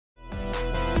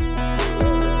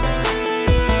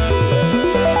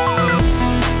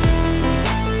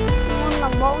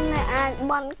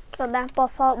ก็ได้ปอ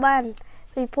ซอบ้าน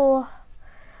vì pua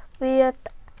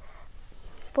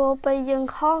bây giờ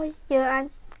khó giờ anh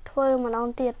thuê mà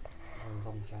đón tiệt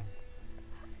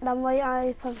đâm với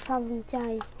ai xong xong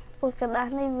chạy pua cái đá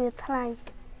này việc thay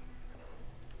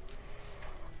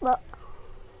bợ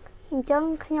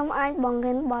chân nhóm ai bằng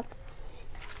cái bật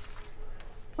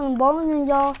mình bón như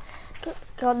do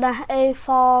có đá e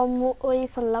for mũi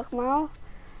sần lật máu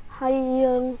hay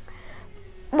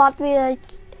bật về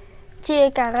chia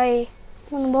cả ngày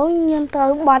mình bón nhân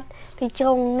tới bật thì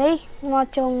trồng đi mà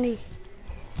trồng đi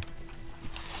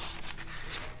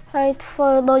hay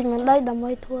phơi đôi mình đây đầm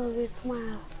mới thua việc mà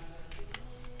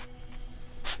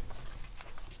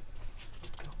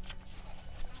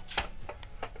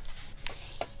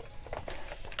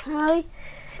hơi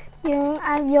nhưng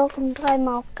anh vô cùng thay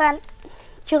màu canh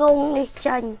trông đi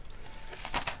chành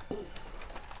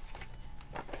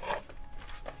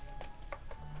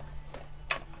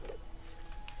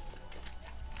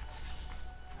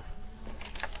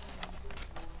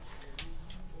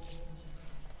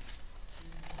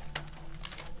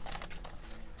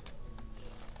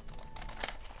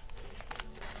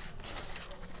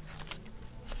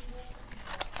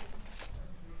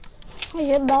hay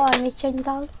giờ đo đi chành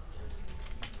tao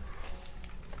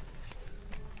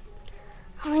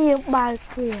hay giờ bài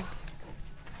kìa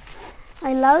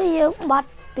hay lấy giờ bắt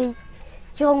bị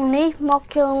trông ní mọc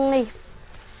trông ní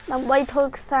làm bay thôi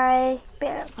sai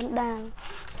bẹ con đào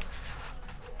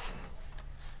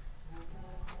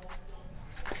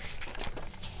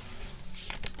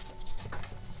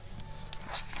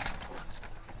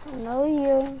nói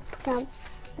dương cặp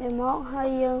để móc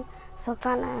hay dương sao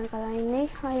can à cái này ní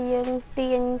hay dương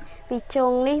tiền bị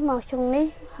trông ní mọc trông ní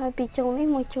hay bị trông ní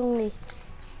mọc trông ní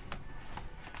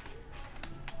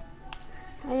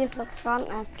hay giờ con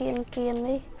à kiên kiên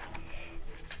đi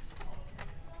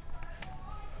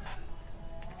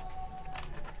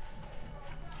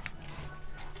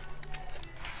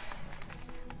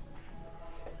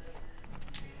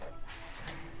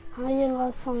hay giờ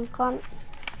ngồi xong con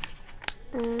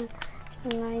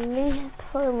này đi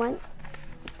thôi mấy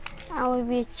ao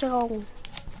về trồng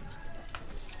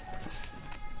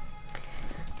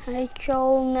hay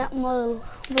trâu nè mờ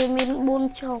về mình buôn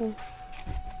trồng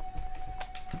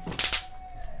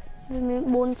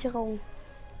mình buôn trồng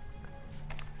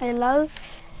hay lớn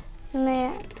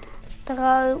nè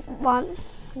trời bọn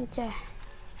trẻ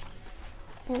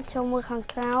trong mưa hàng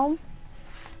cáo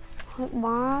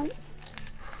bón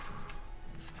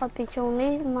bị trồng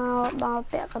ní mau bao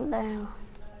bẹ con đào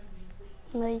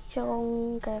người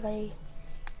trồng cà ri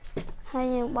hay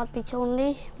những bọt bị trồng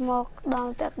ní một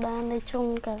đào bẹ đào nơi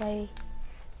trồng cà ri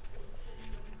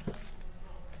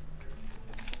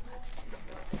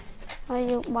hay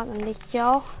những bọt ở đây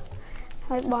chó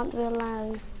hay bọt vừa là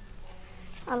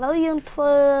ở lối dương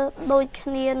thưa đôi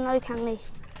niên nơi khang này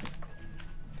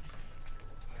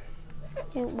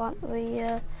những bọt vì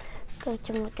tôi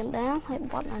chùm một cành đá hay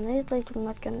bọt ở đây tôi chùm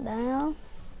một cành đá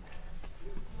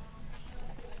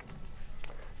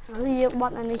ở đây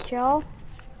bọt ở đây chó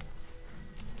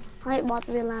hay bọt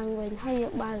về làng mình hay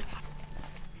dựng bài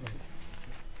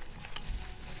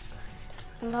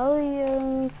lối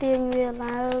tiền về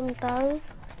làng tới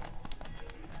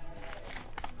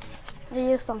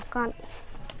đây sòng cạn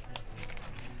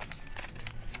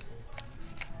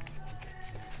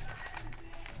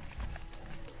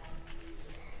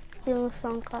dương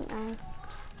xong còn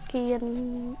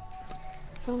kiên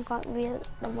xong còn việc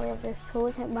đồng bộ về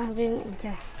số hay ba viên ảnh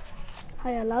trời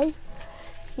hay là lấy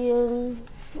dương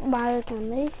ba cái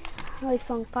này hơi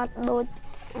xong còn đôi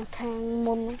thang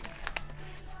môn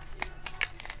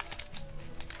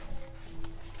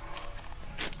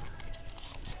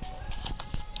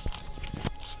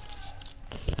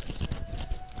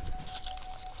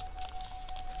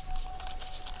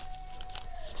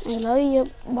lấy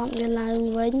bọn về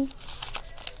làm với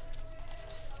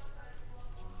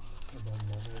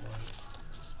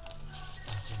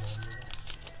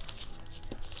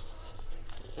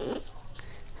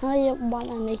hơi bọn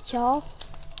ở đây chó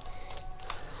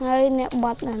hơi nè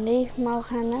bọn ở đây màu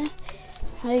khăn á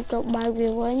hơi cậu ba về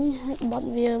với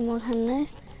bọn về màu khăn á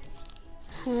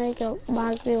hai cậu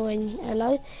ba về với ở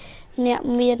lấy nè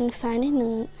miền sai này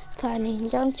nừng sai này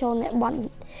trong cho nè bọn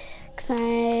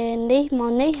sai đi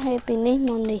món ní hay pin ní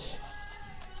món ní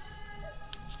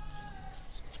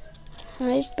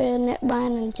hay bên nè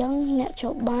ban nè trắng nè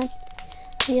chỗ ban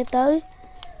kia tới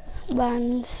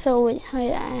ban sôi hay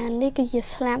ăn đi cái gì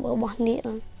slab ở bọn địa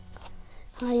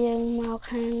hay màu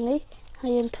khang đi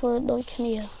hay thưa đôi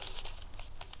kia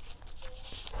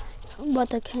bật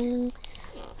khang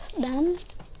đám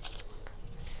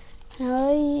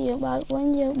Hơi giờ bật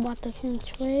vẫn giờ bật từ khăn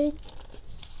chuối.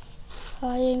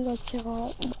 Hơi em có cho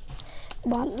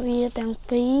bật về tàng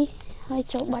phí. Hơi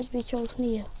cho bật về cho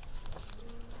nhiều.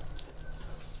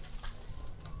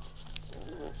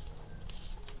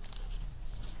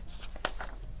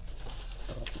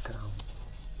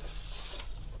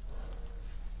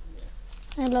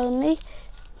 Hello ní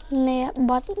nè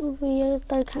bật về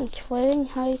từ khăn chuối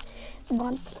hơi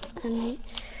bật anh ấy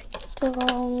cho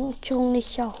chung đi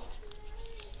cho.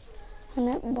 Anh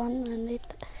ấy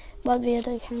bật về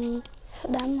từ khăn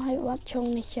đám hơi bật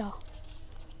chung đi cho.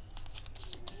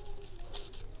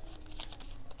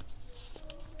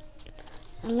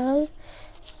 Hello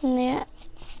nè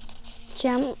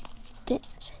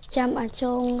chăm ở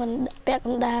trong gần bẹt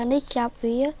con đà ní chạp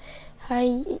vía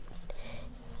hay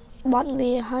bọn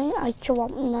vì hay ở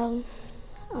chụp nâng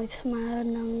ở smart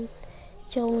nâng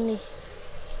chung này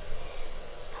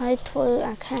hay thôi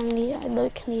ở khang đi ở đôi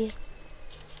kia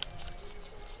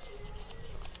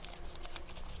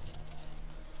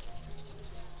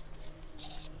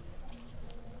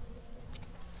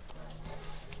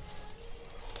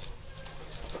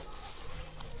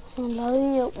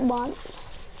lấy được bọn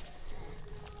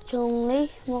chung đi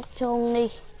một chung đi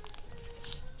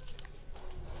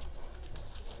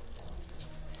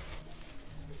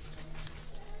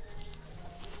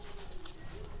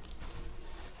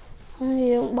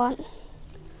nhiều bọn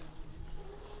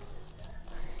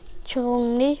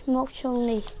chung đi một chung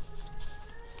đi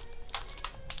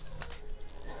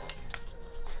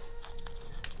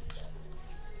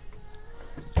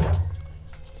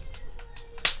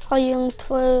thôi dùng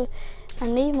thôi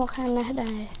anh đi một khăn này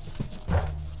đây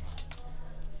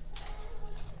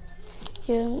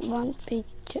dùng bọn bị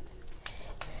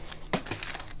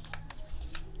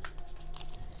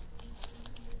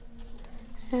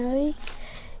ấy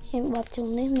em bật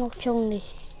chung đi một chung đi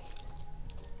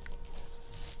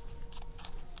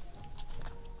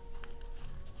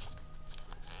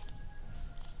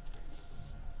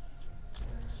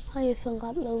hay xong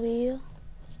gắt lâu bia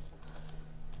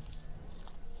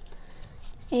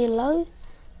ý lấy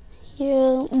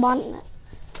dương bắn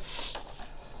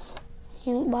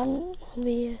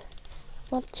bia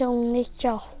bật chung đi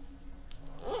cho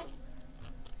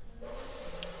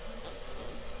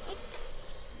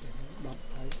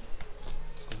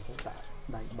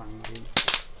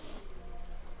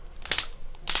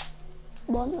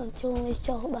bón ở chung đi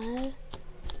cho bà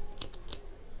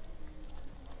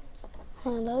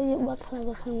hàng đó dự bắt lại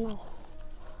vào khăn màu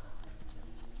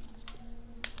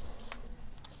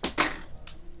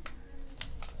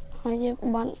hai dự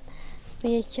bắn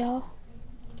về cho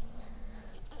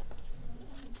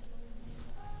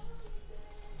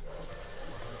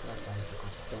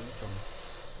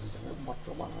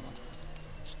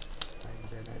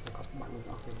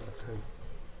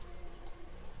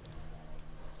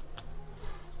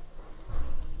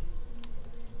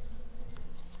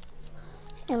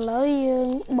lấy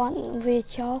bọn về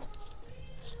cho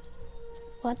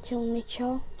bắt chung đi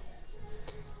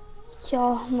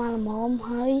cho mà mồm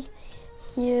hơi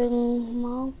dương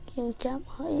máu dương chắp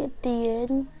hơi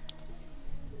tiền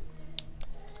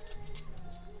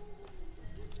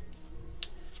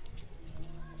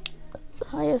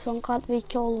hơi xong cắt về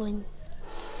cho luôn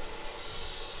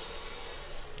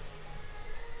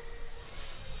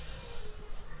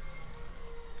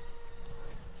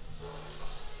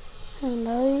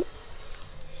lấy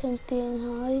dùng tiền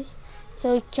hơi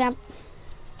rồi chắp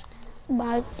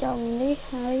ba chồng đi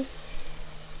hơi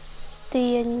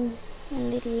tiền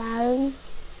đi lớn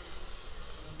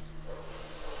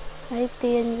hay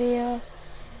tiền về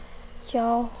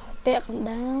cho bé còn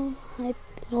đau hay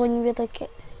ngồi về tới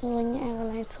ngồi nhà và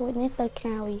lại suốt nhất tới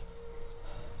cao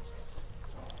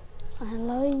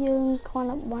lấy dương con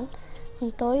là bắn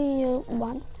tối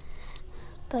bắn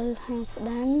từ hàng sẽ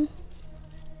đánh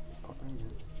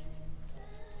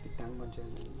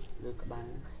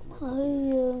hơi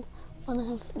dương bắn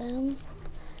hàng sẽ đánh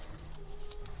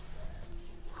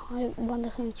hỏi bắn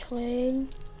được hàng chuyên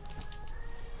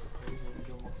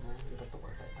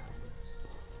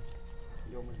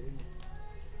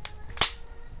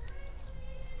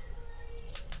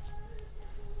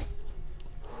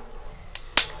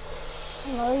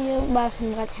lấy dương ba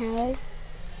thằng gạch hai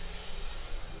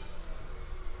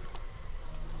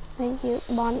lấy dương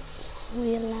bắn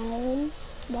về lớn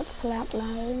bắt slap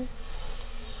lớn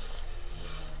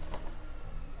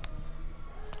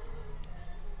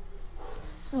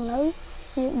lấy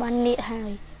dương bắn địa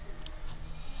hài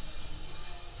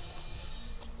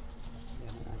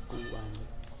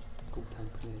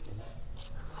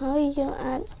hơi dương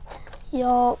ăn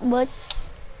do bớt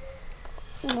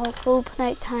một khu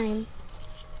night time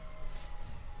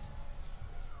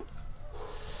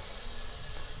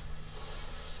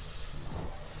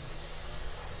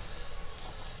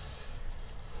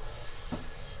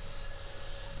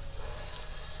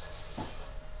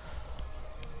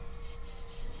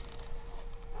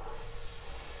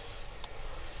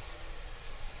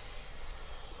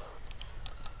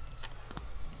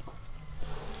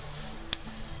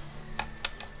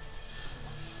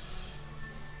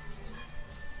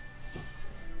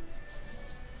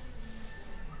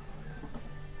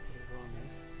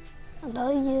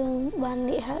tới dương ban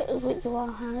địa hơi vượt qua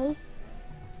hơi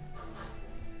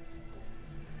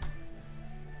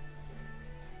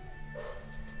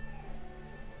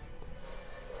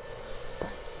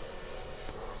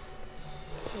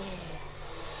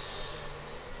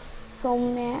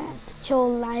xong nè cho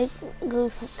like ឬ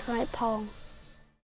subscribe ផង